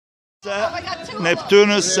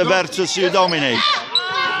Neptunus versus Udominate.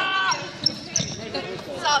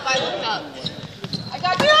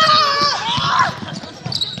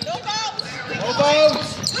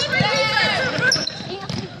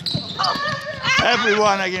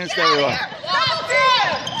 Everyone against everyone.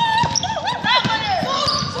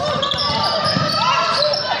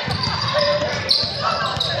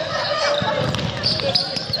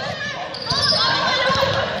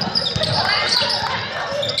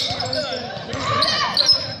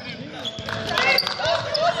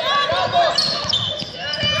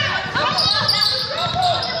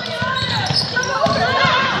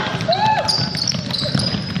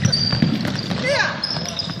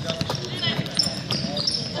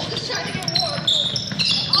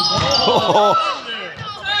 Oh.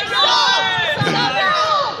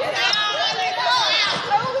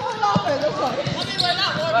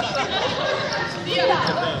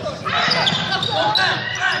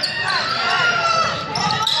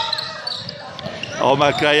 Oh,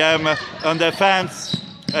 maar Kfum on defense.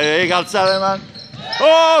 Egal Salaman.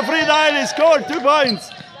 Oh, Frida scored 2 points.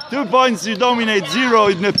 2 points, Udominate 0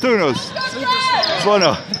 in Neptunus.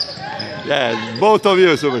 Bueno. Yeah, both of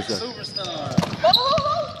you superstar.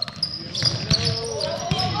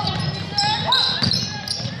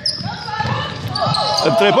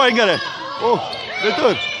 Een 3-pointer. Oh,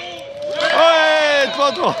 return. Oh, het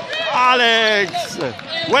wordt Alex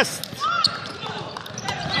West.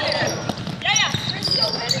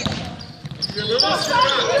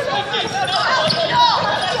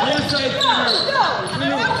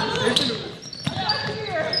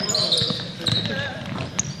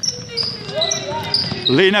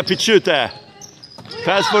 Lina Pichuta.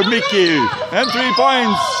 Pass for Mickey. And 3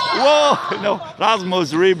 points. Whoa! No,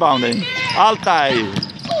 Rasmus rebounding. Altai.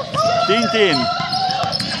 Tintin.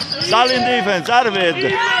 Stalin defense.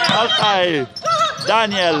 Arvid. Altai.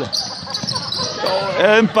 Daniel.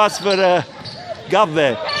 And pass for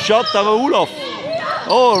Gavve. Shot of Olof.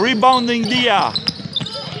 Oh, rebounding Dia.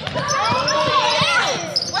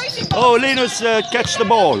 Oh, Linus catch the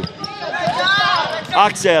ball.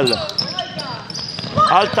 Axel.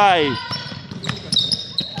 Altai.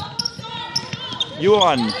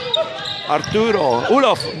 Johan. Arturo.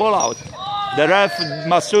 Olof, ball out. The ref,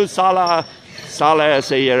 Masoud Salah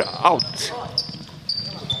säger out.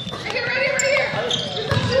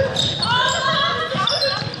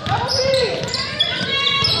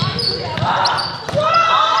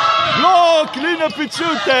 Block, Lina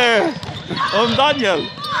Pichute on Daniel.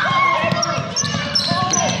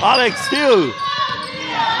 Alex still.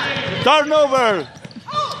 Turnover.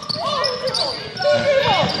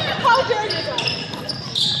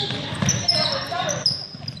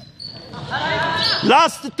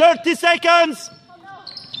 Last 30 seconds.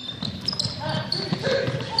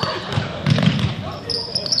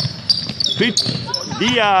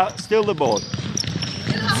 Dia still the ball.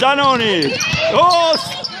 Zanoni. Oh,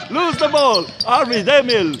 lose the ball. Arvid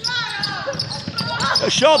Emil. A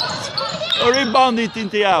shot. A rebound it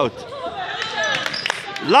into the out.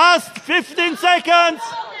 Last 15 seconds.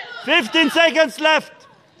 15 seconds left.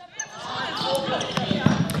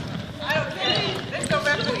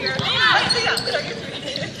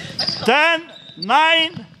 10,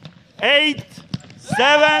 9, 8,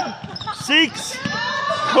 7, 6.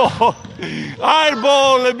 Oh,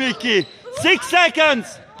 airball, Mickey. 6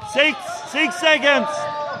 seconds. 6 seconds.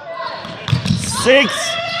 6,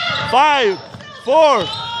 5, 4,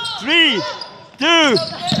 3, 2,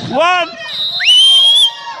 1.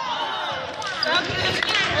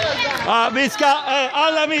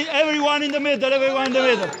 Everyone in the middle. Everyone in the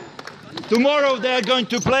middle. Tomorrow they are going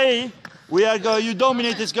to play.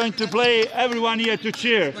 Udominate is going to play. Everyone here to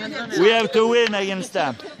cheer. We have to win against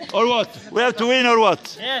them. Or what? We have to win or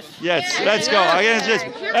what? Yes. Yes. Let's go against this.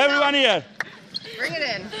 Everyone here. Bring it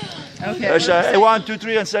in. Okay. 1, 2,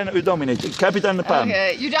 3 and send Udominate. Captain Pam.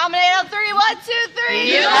 Okay. Udominate on 3. 1, 2,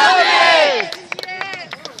 3. Udominate.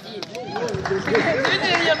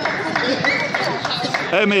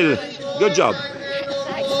 Emil, good job.